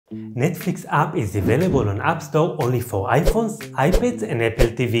Netflix app is available on App Store only for iPhones, iPads and Apple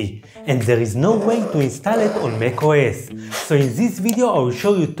TV, and there is no way to install it on macOS. So in this video I will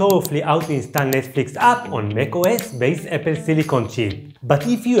show you thoroughly how to install Netflix app on macOS based Apple Silicon chip. But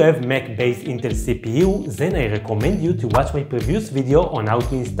if you have Mac based Intel CPU, then I recommend you to watch my previous video on how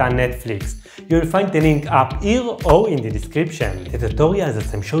to install Netflix. You will find the link up here or in the description. The tutorial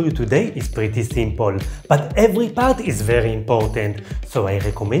that I'm showing you today is pretty simple, but every part is very important, so I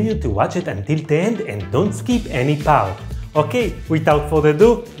recommend you to watch it until the end and don't skip any part. Okay, without further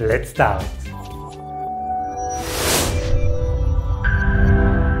ado, let's start.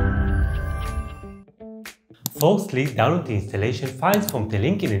 Firstly, download the installation files from the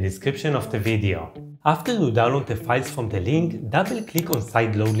link in the description of the video. After you download the files from the link, double-click on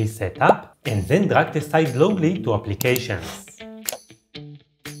Sideloadly Setup and then drag the Sideloadly to Applications.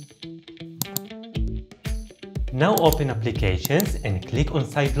 Now open Applications and click on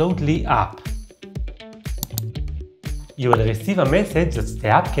Sideloadly App. You will receive a message that the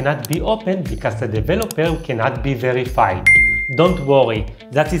app cannot be opened because the developer cannot be verified. Don't worry,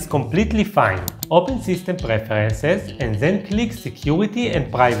 that is completely fine. Open System Preferences and then click Security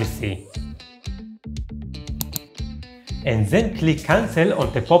and Privacy. And then click Cancel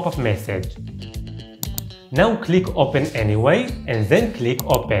on the pop-up message. Now click Open Anyway and then click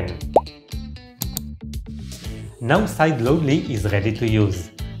Open. Now Sideloadly is ready to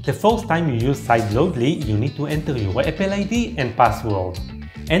use. The first time you use Sideloadly, you need to enter your Apple ID and password.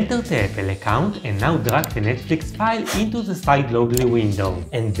 Enter the Apple account and now drag the Netflix file into the Sideloadly window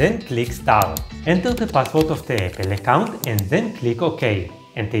and then click Start. Enter the password of the Apple account and then click OK,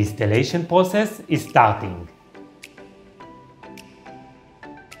 and the installation process is starting.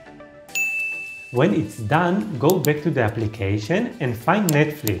 When it's done, go back to the application and find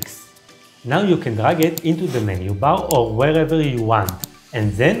Netflix. Now you can drag it into the menu bar or wherever you want,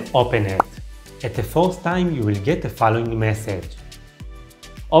 and then open it. At the first time you will get the following message.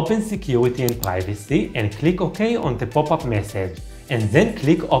 Open Security and Privacy and click OK on the pop-up message, and then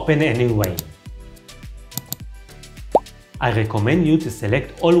click Open Anyway. I recommend you to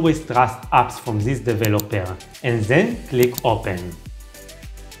select Always Trust Apps from this developer, and then click Open.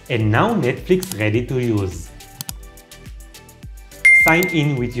 And now Netflix ready to use. Sign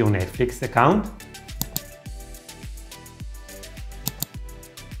in with your Netflix account.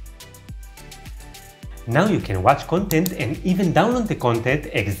 Now you can watch content and even download the content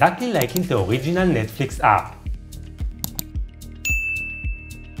exactly like in the original Netflix app.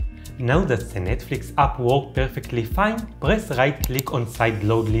 Now that the Netflix app works perfectly fine, press right-click on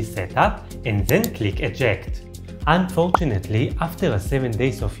Sideloadly Setup and then click Eject. Unfortunately, after 7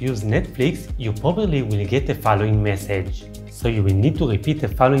 days of use Netflix, you probably will get the following message. So you will need to repeat the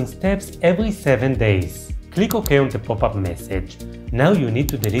following steps every 7 days. Click OK on the pop-up message. Now you need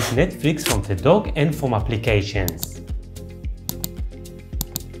to delete Netflix from the dock and from applications.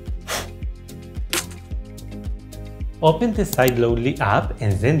 Open the Sideloadly app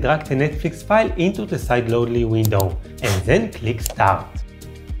and then drag the Netflix file into the Sideloadly window and then click Start.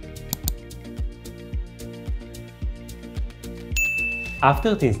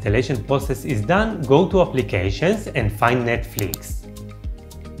 After the installation process is done, go to Applications and find Netflix.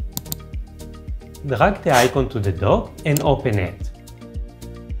 Drag the icon to the dock and open it.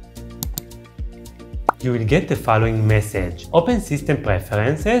 You will get the following message. Open System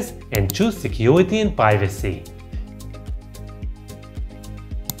Preferences and choose Security and Privacy.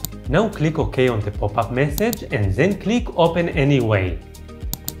 Now click OK on the pop-up message and then click Open Anyway.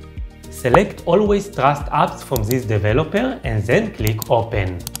 Select Always Trust Apps from this developer and then click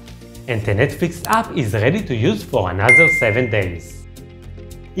Open. And the Netflix app is ready to use for another 7 days.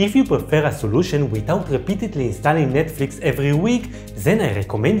 If you prefer a solution without repeatedly installing Netflix every week, then I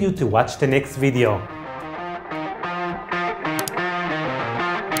recommend you to watch the next video.